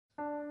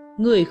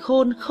Người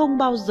khôn không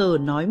bao giờ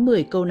nói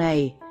 10 câu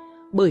này,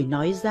 bởi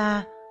nói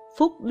ra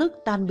phúc đức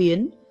tan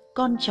biến,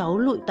 con cháu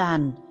lụi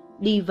tàn,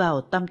 đi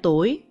vào tăm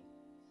tối.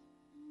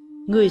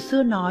 Người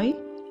xưa nói,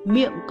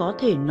 miệng có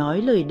thể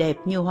nói lời đẹp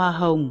như hoa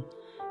hồng,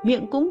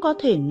 miệng cũng có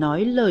thể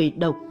nói lời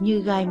độc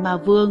như gai ma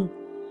vương.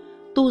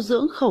 Tu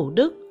dưỡng khẩu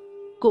đức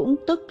cũng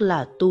tức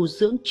là tu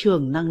dưỡng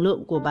trường năng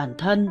lượng của bản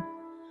thân.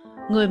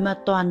 Người mà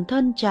toàn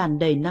thân tràn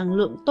đầy năng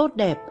lượng tốt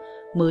đẹp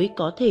mới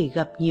có thể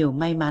gặp nhiều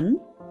may mắn.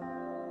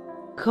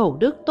 Khẩu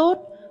đức tốt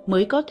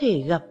mới có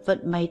thể gặp vận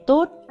may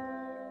tốt.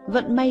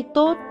 Vận may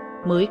tốt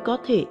mới có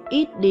thể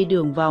ít đi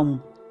đường vòng.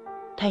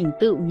 Thành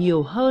tựu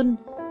nhiều hơn,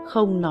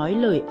 không nói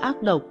lời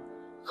ác độc,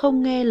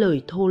 không nghe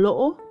lời thô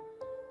lỗ.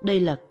 Đây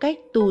là cách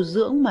tu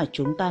dưỡng mà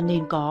chúng ta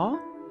nên có.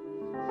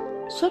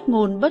 Xuất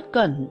ngôn bất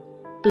cẩn,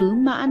 tứ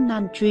mã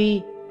nan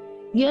truy,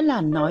 nghĩa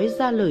là nói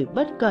ra lời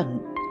bất cẩn,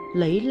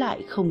 lấy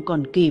lại không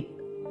còn kịp,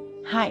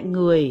 hại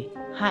người,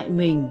 hại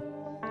mình.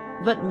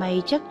 Vận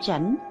may chắc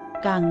chắn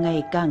càng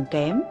ngày càng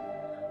kém.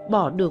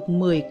 Bỏ được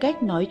 10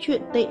 cách nói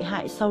chuyện tệ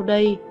hại sau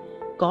đây,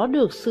 có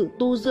được sự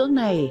tu dưỡng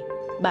này,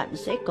 bạn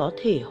sẽ có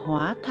thể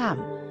hóa thảm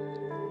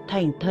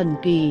thành thần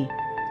kỳ,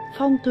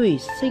 phong thủy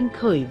sinh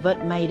khởi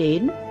vận may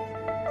đến.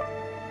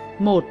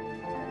 1.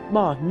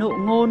 Bỏ nộ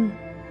ngôn,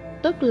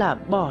 tức là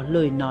bỏ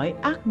lời nói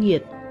ác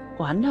nghiệt,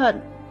 oán hận.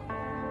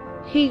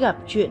 Khi gặp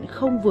chuyện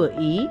không vừa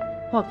ý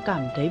hoặc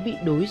cảm thấy bị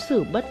đối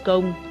xử bất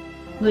công,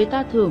 người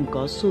ta thường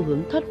có xu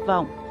hướng thất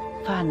vọng,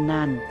 phàn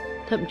nàn,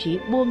 thậm chí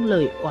buông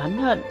lời oán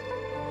hận.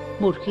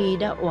 Một khi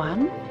đã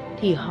oán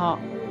thì họ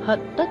hận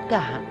tất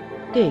cả,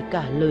 kể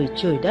cả lời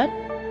trời đất,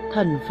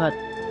 thần Phật.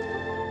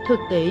 Thực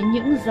tế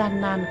những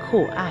gian nan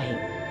khổ ải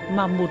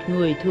mà một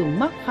người thường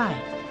mắc phải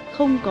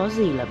không có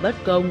gì là bất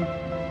công.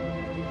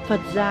 Phật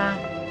gia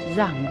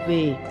giảng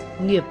về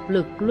nghiệp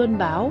lực luân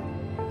báo,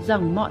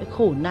 rằng mọi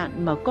khổ nạn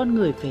mà con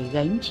người phải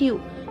gánh chịu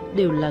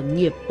đều là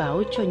nghiệp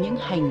báo cho những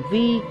hành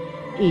vi,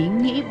 ý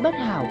nghĩ bất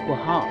hảo của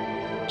họ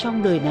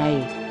trong đời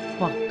này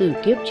hoặc từ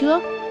kiếp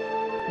trước.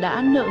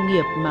 Đã nợ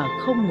nghiệp mà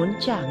không muốn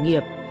trả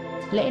nghiệp,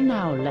 lẽ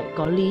nào lại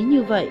có lý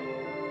như vậy?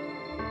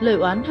 Lời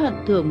oán hận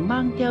thường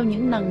mang theo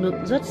những năng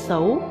lượng rất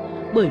xấu,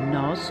 bởi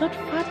nó xuất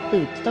phát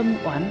từ tâm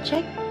oán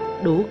trách,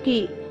 đố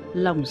kỵ,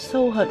 lòng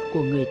sâu hận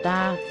của người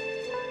ta.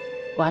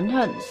 Oán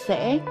hận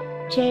sẽ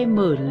che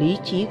mờ lý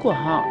trí của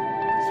họ,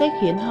 sẽ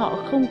khiến họ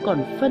không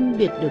còn phân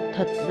biệt được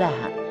thật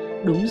giả,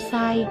 đúng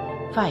sai,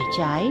 phải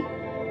trái.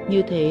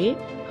 Như thế,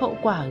 hậu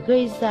quả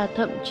gây ra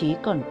thậm chí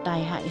còn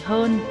tai hại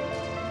hơn.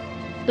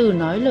 Từ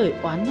nói lời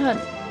oán hận,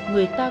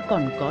 người ta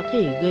còn có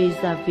thể gây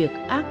ra việc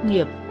ác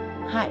nghiệp,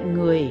 hại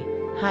người,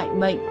 hại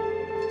mệnh.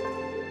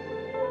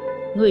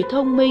 Người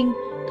thông minh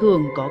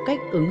thường có cách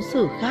ứng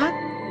xử khác.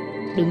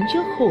 Đứng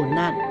trước khổ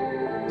nạn,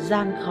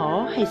 gian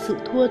khó hay sự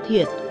thua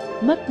thiệt,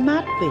 mất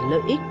mát về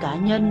lợi ích cá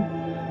nhân,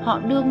 họ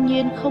đương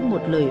nhiên không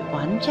một lời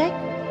oán trách.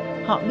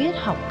 Họ biết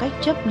học cách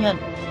chấp nhận,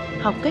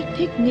 học cách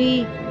thích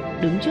nghi.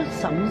 Đứng trước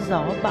sóng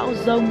gió bão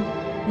dông,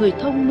 người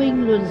thông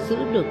minh luôn giữ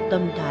được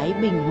tâm thái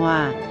bình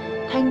hòa,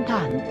 thanh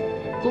thản.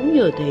 Cũng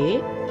nhờ thế,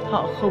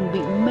 họ không bị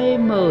mê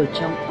mờ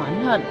trong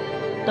oán hận,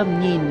 tầm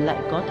nhìn lại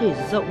có thể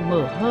rộng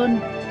mở hơn.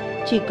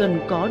 Chỉ cần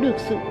có được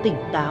sự tỉnh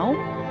táo,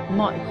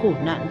 mọi khổ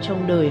nạn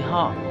trong đời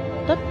họ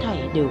tất thảy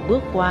đều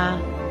bước qua.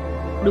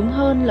 Đúng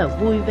hơn là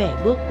vui vẻ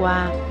bước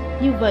qua,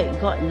 như vậy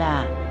gọi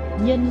là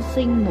nhân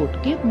sinh một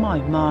kiếp mỏi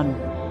mòn,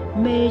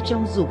 mê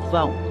trong dục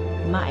vọng,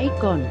 mãi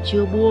còn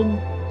chưa buông.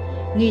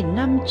 Nghìn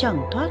năm chẳng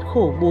thoát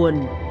khổ buồn,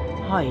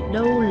 hỏi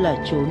đâu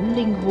là chốn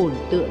linh hồn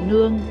tựa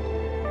nương.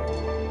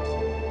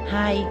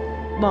 2.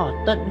 Bỏ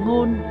tận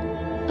ngôn,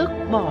 tức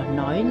bỏ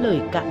nói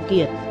lời cạn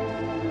kiệt.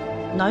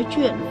 Nói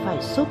chuyện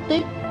phải xúc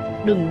tích,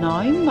 đừng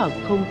nói mà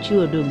không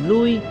chừa đường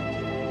lui.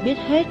 Biết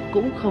hết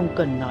cũng không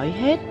cần nói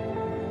hết,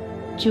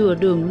 chừa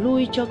đường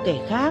lui cho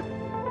kẻ khác,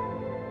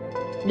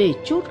 để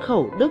chút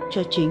khẩu đức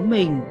cho chính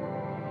mình.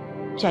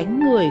 Tránh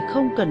người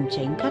không cần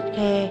tránh khắt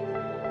khe,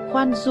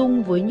 khoan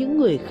dung với những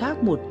người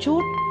khác một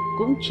chút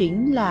cũng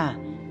chính là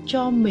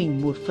cho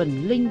mình một phần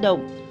linh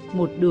động,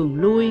 một đường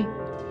lui.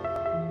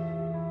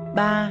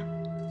 3.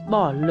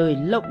 Bỏ lời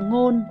lộng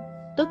ngôn,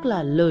 tức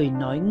là lời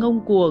nói ngông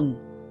cuồng.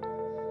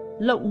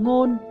 Lộng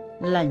ngôn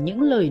là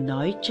những lời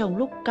nói trong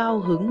lúc cao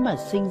hứng mà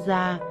sinh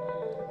ra.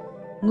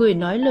 Người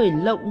nói lời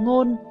lộng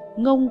ngôn,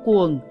 ngông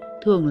cuồng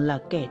thường là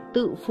kẻ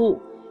tự phụ,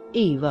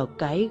 ỷ vào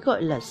cái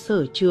gọi là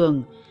sở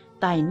trường,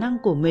 tài năng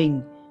của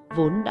mình,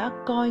 vốn đã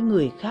coi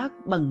người khác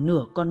bằng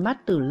nửa con mắt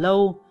từ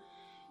lâu.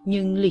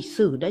 Nhưng lịch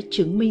sử đã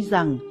chứng minh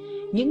rằng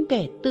những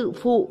kẻ tự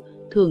phụ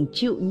thường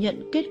chịu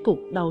nhận kết cục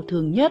đau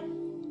thương nhất.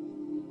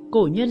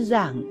 Cổ nhân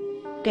giảng,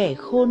 kẻ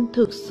khôn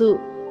thực sự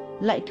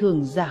lại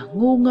thường giả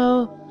ngu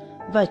ngơ,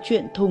 và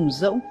chuyện thùng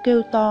rỗng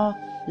kêu to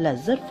là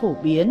rất phổ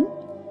biến.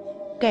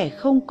 Kẻ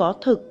không có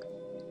thực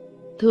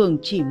thường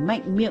chỉ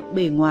mạnh miệng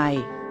bề ngoài,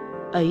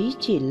 ấy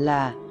chỉ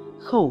là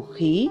khẩu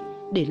khí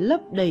để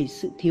lấp đầy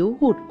sự thiếu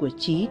hụt của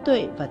trí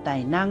tuệ và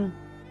tài năng.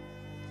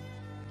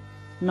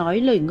 Nói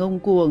lời ngông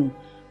cuồng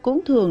cũng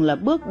thường là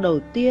bước đầu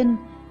tiên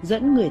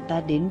dẫn người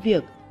ta đến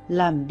việc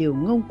làm điều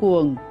ngông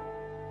cuồng.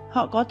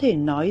 họ có thể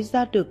nói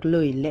ra được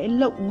lời lẽ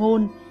lộng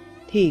ngôn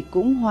thì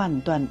cũng hoàn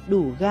toàn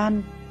đủ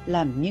gan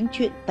làm những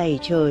chuyện tày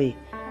trời,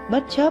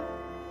 bất chấp.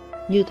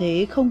 Như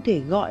thế không thể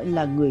gọi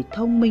là người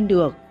thông minh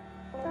được.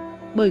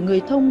 Bởi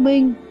người thông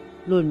minh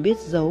luôn biết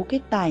giấu cái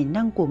tài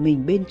năng của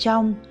mình bên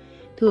trong,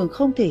 thường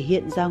không thể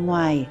hiện ra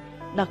ngoài,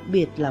 đặc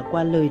biệt là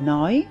qua lời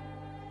nói.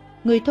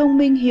 Người thông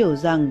minh hiểu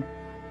rằng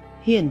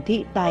hiển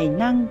thị tài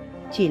năng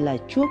chỉ là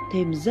chuốc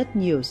thêm rất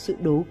nhiều sự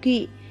đố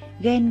kỵ,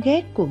 ghen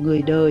ghét của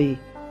người đời.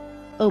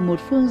 Ở một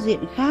phương diện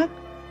khác,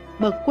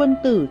 bậc quân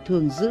tử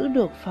thường giữ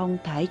được phong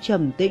thái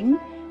trầm tĩnh,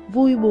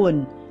 vui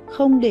buồn,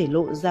 không để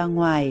lộ ra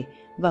ngoài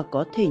và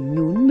có thể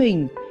nhún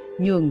mình,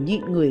 nhường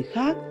nhịn người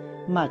khác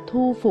mà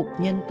thu phục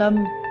nhân tâm.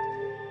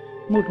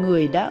 Một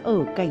người đã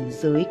ở cảnh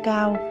giới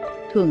cao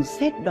thường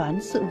xét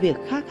đoán sự việc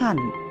khác hẳn.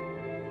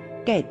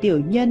 Kẻ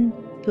tiểu nhân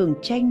thường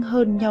tranh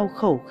hơn nhau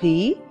khẩu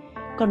khí,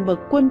 còn bậc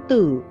quân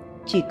tử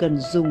chỉ cần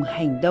dùng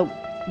hành động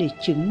để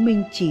chứng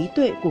minh trí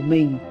tuệ của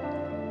mình.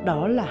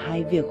 Đó là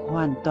hai việc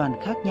hoàn toàn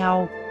khác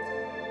nhau.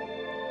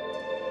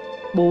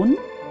 4.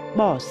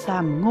 Bỏ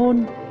sàm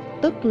ngôn,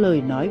 tức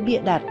lời nói bịa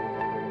đặt.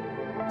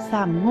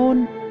 Sàm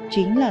ngôn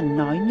chính là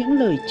nói những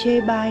lời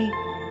chê bai,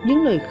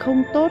 những lời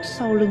không tốt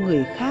sau lưng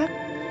người khác,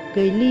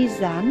 gây ly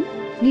gián,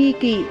 nghi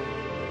kỵ.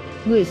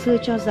 Người xưa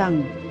cho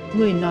rằng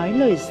người nói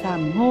lời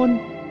sàm ngôn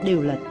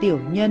đều là tiểu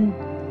nhân.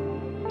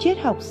 Triết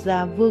học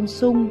gia Vương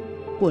Sung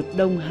của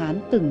Đông Hán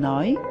từng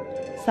nói,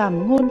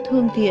 sàm ngôn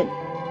thương thiện,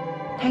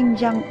 thanh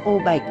răng ô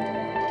bạch,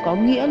 có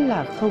nghĩa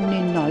là không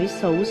nên nói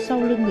xấu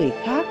sau lưng người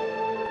khác,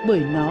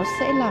 bởi nó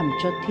sẽ làm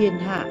cho thiên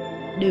hạ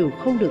đều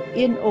không được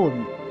yên ổn.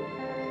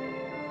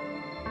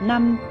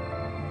 5.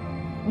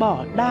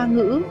 Bỏ đa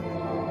ngữ,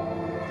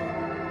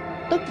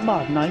 tức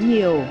bỏ nói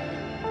nhiều.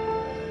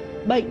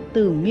 Bệnh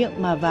từ miệng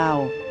mà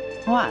vào,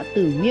 họa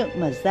từ miệng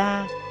mà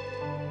ra.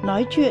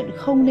 Nói chuyện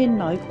không nên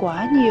nói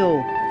quá nhiều,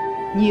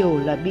 nhiều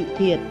là bị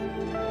thiệt.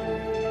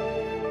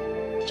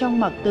 Trong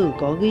Mặc Tử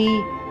có ghi,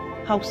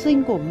 học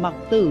sinh của Mặc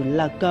Tử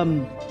là Cầm.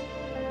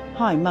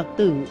 Hỏi Mặc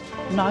Tử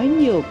nói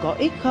nhiều có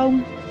ích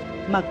không?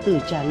 Mặc Tử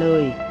trả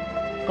lời,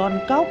 con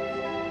cóc,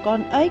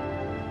 con ếch,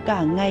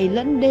 cả ngày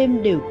lẫn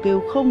đêm đều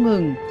kêu không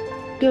ngừng,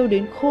 kêu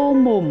đến khô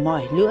mồm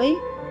mỏi lưỡi,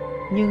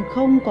 nhưng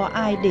không có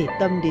ai để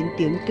tâm đến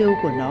tiếng kêu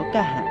của nó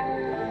cả.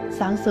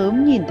 Sáng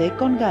sớm nhìn thấy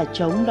con gà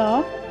trống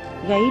đó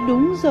gáy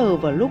đúng giờ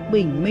vào lúc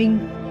bình minh,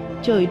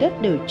 trời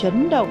đất đều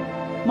chấn động,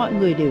 mọi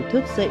người đều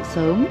thức dậy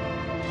sớm.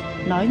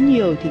 Nói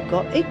nhiều thì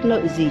có ích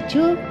lợi gì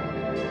chứ?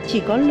 Chỉ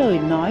có lời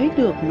nói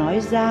được nói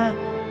ra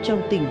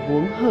trong tình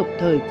huống hợp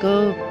thời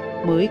cơ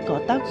mới có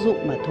tác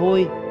dụng mà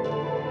thôi.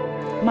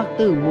 Mặc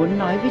Tử muốn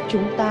nói với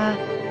chúng ta,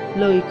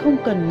 lời không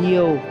cần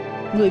nhiều,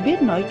 người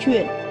biết nói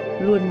chuyện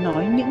luôn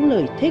nói những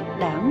lời thích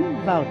đáng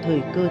vào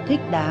thời cơ thích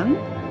đáng.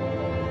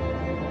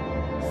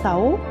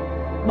 6.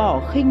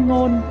 Bỏ khinh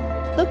ngôn,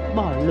 tức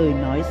bỏ lời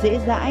nói dễ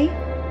dãi.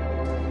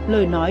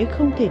 Lời nói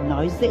không thể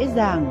nói dễ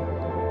dàng,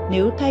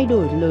 nếu thay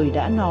đổi lời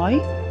đã nói,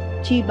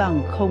 chi bằng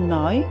không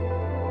nói.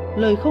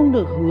 Lời không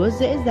được hứa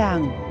dễ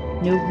dàng,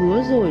 nếu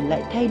hứa rồi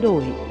lại thay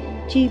đổi,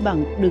 chi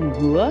bằng đừng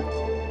hứa.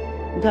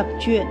 Gặp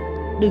chuyện,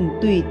 đừng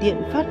tùy tiện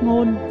phát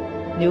ngôn,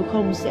 nếu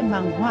không sẽ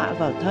mang họa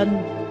vào thân.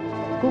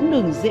 Cũng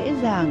đừng dễ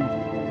dàng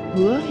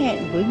hứa hẹn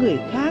với người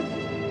khác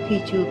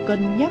khi chưa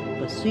cân nhắc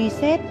và suy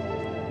xét,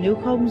 nếu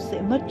không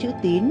sẽ mất chữ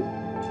tín.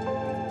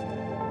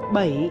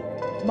 7.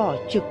 Bỏ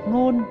trực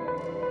ngôn,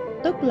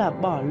 tức là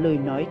bỏ lời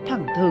nói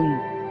thẳng thừng.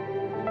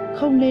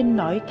 Không nên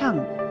nói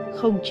thẳng,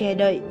 không che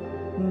đậy,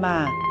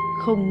 mà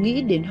không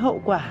nghĩ đến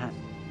hậu quả,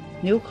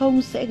 nếu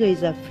không sẽ gây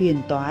ra phiền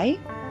toái.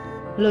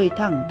 Lời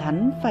thẳng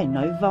thắn phải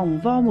nói vòng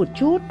vo một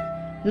chút,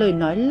 lời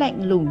nói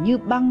lạnh lùng như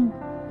băng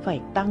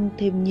phải tăng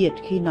thêm nhiệt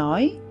khi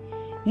nói.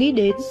 Nghĩ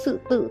đến sự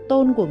tự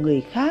tôn của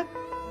người khác,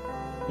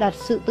 đặt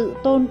sự tự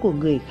tôn của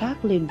người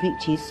khác lên vị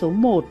trí số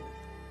 1.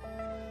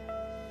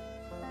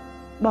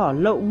 Bỏ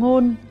lậu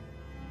ngôn,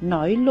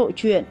 nói lộ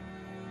chuyện.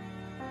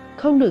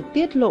 Không được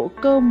tiết lộ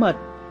cơ mật.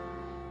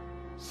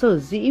 Sở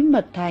dĩ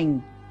mật thành,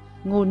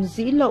 ngôn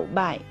dĩ lậu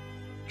bại.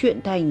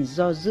 Chuyện thành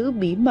do giữ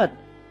bí mật,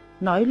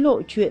 nói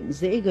lộ chuyện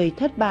dễ gây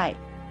thất bại.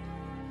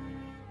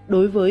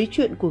 Đối với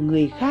chuyện của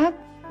người khác,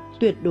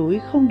 tuyệt đối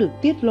không được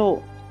tiết lộ.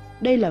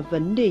 Đây là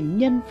vấn đề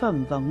nhân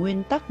phẩm và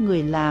nguyên tắc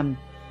người làm.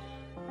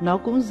 Nó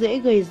cũng dễ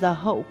gây ra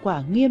hậu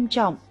quả nghiêm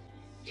trọng.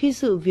 Khi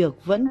sự việc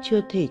vẫn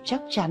chưa thể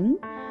chắc chắn,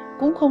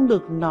 cũng không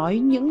được nói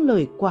những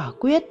lời quả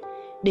quyết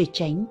để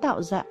tránh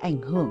tạo ra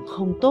ảnh hưởng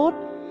không tốt,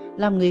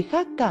 làm người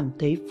khác cảm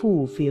thấy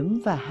phù phiếm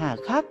và hà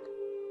khắc.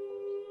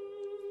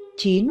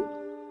 9.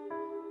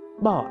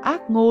 Bỏ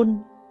ác ngôn,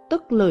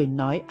 tức lời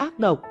nói ác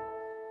độc.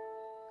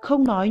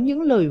 Không nói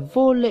những lời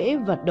vô lễ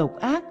và độc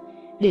ác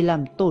để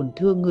làm tổn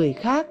thương người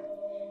khác.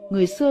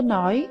 Người xưa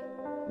nói,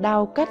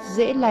 đao cắt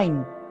dễ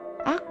lành,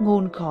 ác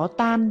ngôn khó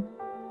tan.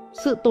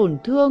 Sự tổn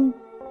thương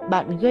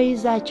bạn gây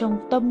ra trong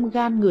tâm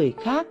gan người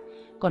khác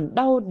còn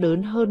đau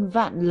đớn hơn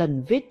vạn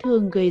lần vết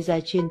thương gây ra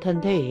trên thân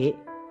thể.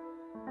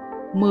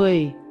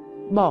 10.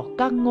 Bỏ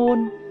căng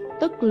ngôn,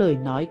 tức lời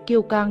nói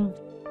kiêu căng.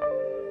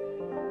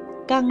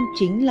 Căng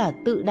chính là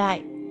tự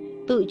đại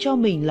tự cho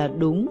mình là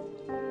đúng.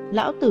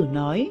 Lão Tử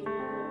nói,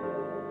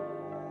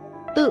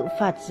 tự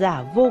phạt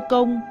giả vô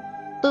công,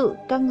 tự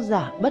căng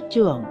giả bất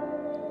trưởng.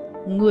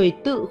 Người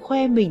tự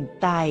khoe mình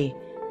tài,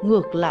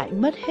 ngược lại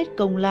mất hết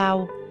công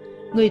lao.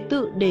 Người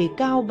tự đề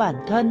cao bản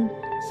thân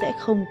sẽ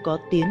không có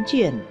tiến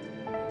triển.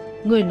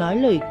 Người nói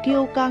lời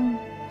kiêu căng,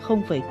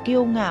 không phải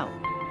kiêu ngạo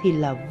thì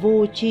là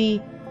vô tri,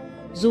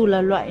 dù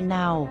là loại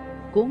nào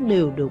cũng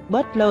đều được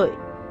bất lợi.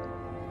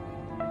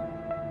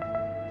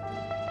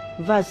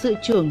 Và sự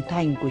trưởng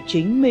thành của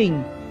chính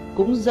mình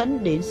cũng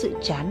dẫn đến sự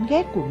chán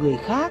ghét của người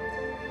khác.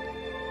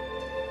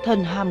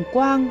 Thần Hàm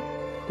Quang,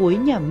 cuối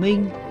nhà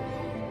Minh.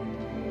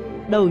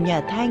 Đầu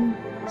nhà Thanh,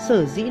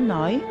 sở dĩ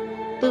nói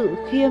tự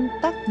khiêm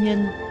tắc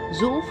nhân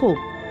dũ phục,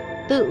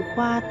 tự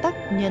khoa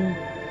tắc nhân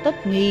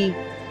tất nghi.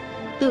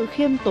 Tự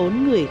khiêm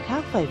tốn người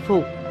khác phải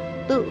phục,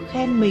 tự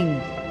khen mình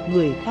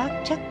người khác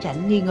chắc chắn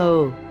nghi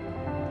ngờ.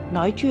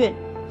 Nói chuyện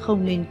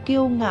không nên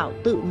kiêu ngạo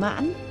tự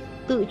mãn,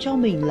 tự cho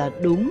mình là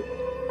đúng.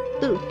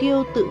 Tự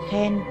kiêu tự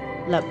khen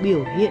là biểu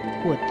hiện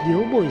của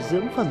thiếu bồi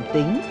dưỡng phẩm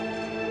tính.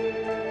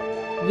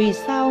 Vì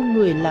sao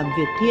người làm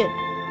việc thiện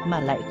mà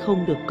lại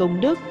không được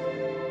công đức?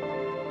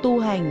 Tu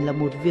hành là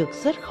một việc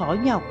rất khó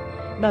nhọc,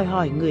 đòi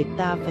hỏi người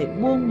ta phải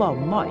buông bỏ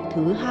mọi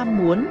thứ ham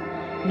muốn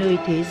nơi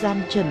thế gian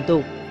trần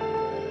tục.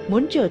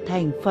 Muốn trở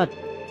thành Phật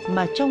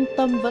mà trong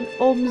tâm vẫn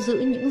ôm giữ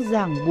những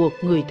ràng buộc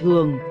người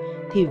thường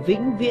thì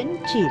vĩnh viễn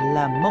chỉ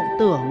là mộng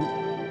tưởng.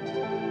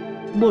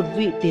 Một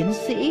vị tiến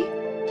sĩ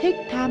thích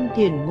tham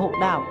thiền ngộ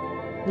đạo,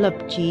 lập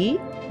chí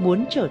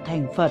muốn trở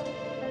thành Phật.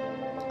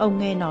 Ông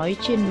nghe nói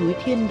trên núi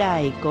Thiên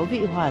Đài có vị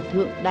hòa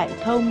thượng Đại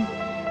Thông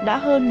đã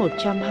hơn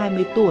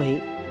 120 tuổi,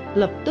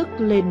 lập tức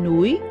lên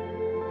núi.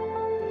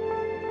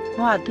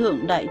 Hòa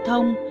thượng Đại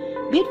Thông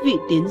biết vị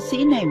tiến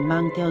sĩ này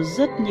mang theo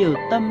rất nhiều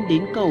tâm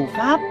đến cầu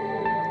pháp,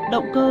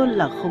 động cơ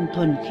là không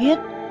thuần khiết,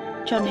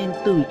 cho nên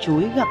từ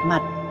chối gặp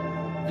mặt.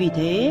 Vì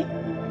thế,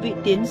 vị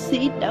tiến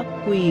sĩ đã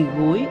quỳ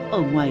gối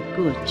ở ngoài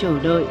cửa chờ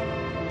đợi.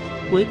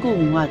 Cuối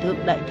cùng Hòa thượng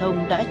Đại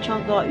Thông đã cho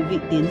gọi vị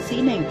tiến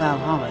sĩ này vào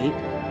hỏi: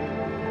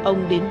 ông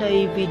đến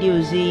đây vì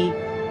điều gì?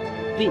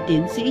 Vị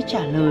tiến sĩ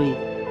trả lời: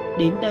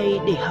 đến đây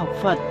để học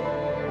Phật.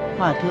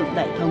 Hòa thượng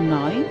Đại Thông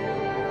nói: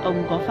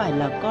 ông có phải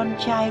là con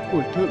trai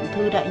của Thượng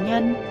Thư Đại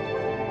Nhân?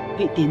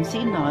 Vị tiến sĩ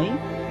nói: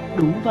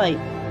 đúng vậy.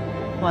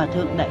 Hòa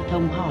thượng Đại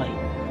Thông hỏi: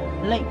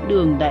 lệnh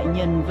Đường Đại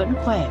Nhân vẫn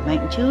khỏe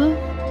mạnh chứ?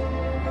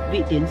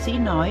 Vị tiến sĩ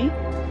nói: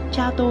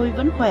 cha tôi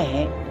vẫn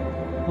khỏe.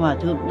 Hòa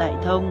thượng Đại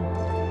Thông: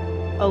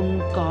 ông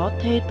có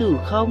thê tử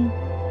không?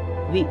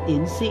 Vị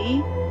tiến sĩ: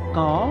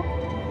 có.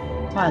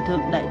 Hòa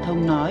thượng Đại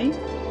Thông nói: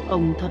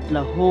 ông thật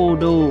là hồ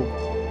đồ,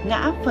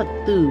 ngã Phật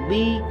tử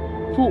bi,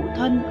 phụ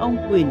thân ông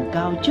quyền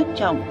cao chức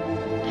trọng,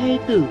 thê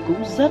tử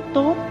cũng rất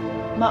tốt,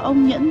 mà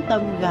ông nhẫn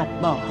tâm gạt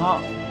bỏ họ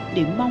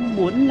để mong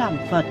muốn làm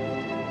Phật.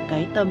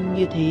 Cái tâm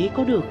như thế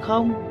có được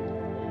không?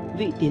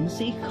 Vị tiến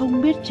sĩ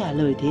không biết trả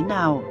lời thế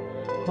nào.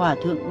 Hòa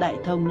thượng Đại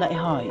Thông lại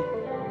hỏi: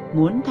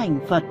 muốn thành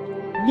Phật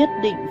nhất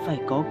định phải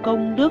có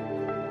công đức.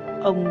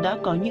 Ông đã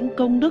có những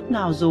công đức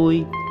nào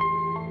rồi?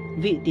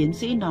 Vị tiến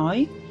sĩ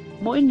nói: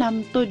 mỗi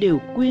năm tôi đều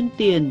quyên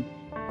tiền,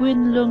 quyên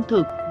lương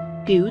thực,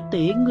 cứu tế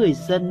người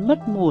dân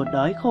mất mùa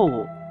đói khổ.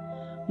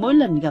 Mỗi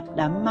lần gặp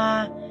đám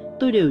ma,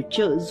 tôi đều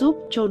trợ giúp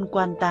chôn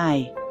quan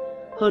tài.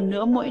 Hơn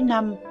nữa mỗi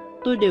năm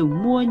tôi đều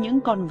mua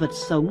những con vật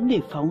sống để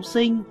phóng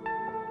sinh.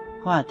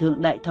 Hòa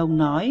thượng Đại Thông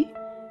nói: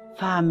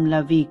 phàm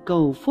là vì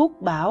cầu phúc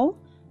báo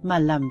mà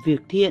làm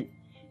việc thiện,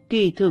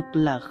 kỳ thực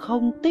là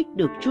không tích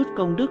được chút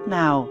công đức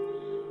nào,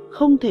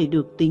 không thể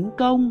được tính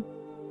công.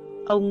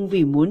 Ông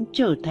vì muốn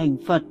trở thành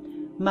Phật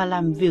mà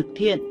làm việc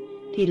thiện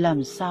thì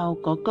làm sao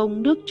có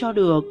công đức cho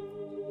được?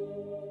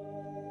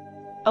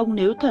 Ông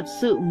nếu thật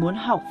sự muốn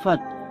học Phật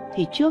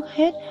thì trước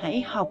hết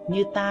hãy học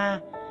như ta.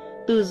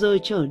 Từ giờ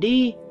trở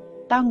đi,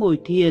 ta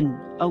ngồi thiền,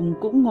 ông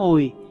cũng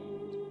ngồi.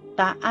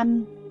 Ta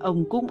ăn,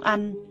 ông cũng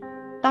ăn.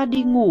 Ta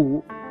đi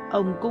ngủ,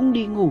 ông cũng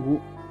đi ngủ.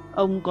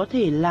 Ông có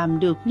thể làm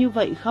được như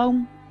vậy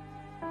không?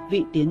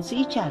 Vị tiến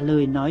sĩ trả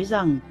lời nói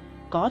rằng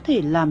có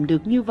thể làm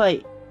được như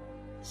vậy.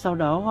 Sau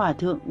đó Hòa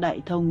thượng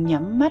Đại Thông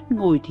nhắm mắt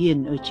ngồi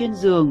thiền ở trên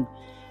giường,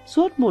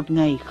 suốt một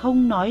ngày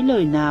không nói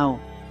lời nào,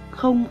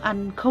 không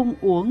ăn, không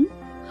uống,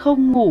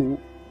 không ngủ.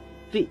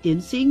 Vị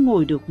tiến sĩ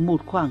ngồi được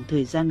một khoảng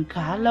thời gian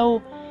khá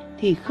lâu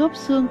thì khớp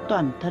xương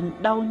toàn thân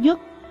đau nhức,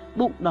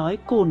 bụng đói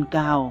cồn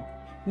cào.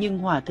 Nhưng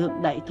Hòa thượng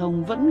Đại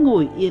Thông vẫn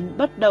ngồi yên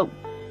bất động,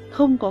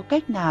 không có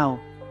cách nào.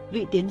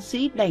 Vị tiến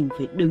sĩ đành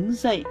phải đứng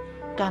dậy,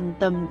 can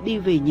tâm đi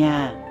về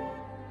nhà.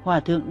 Hòa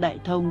thượng Đại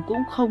Thông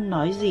cũng không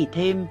nói gì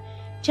thêm,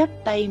 chắp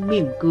tay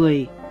mỉm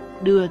cười,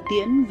 đưa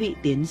tiễn vị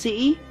tiến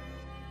sĩ.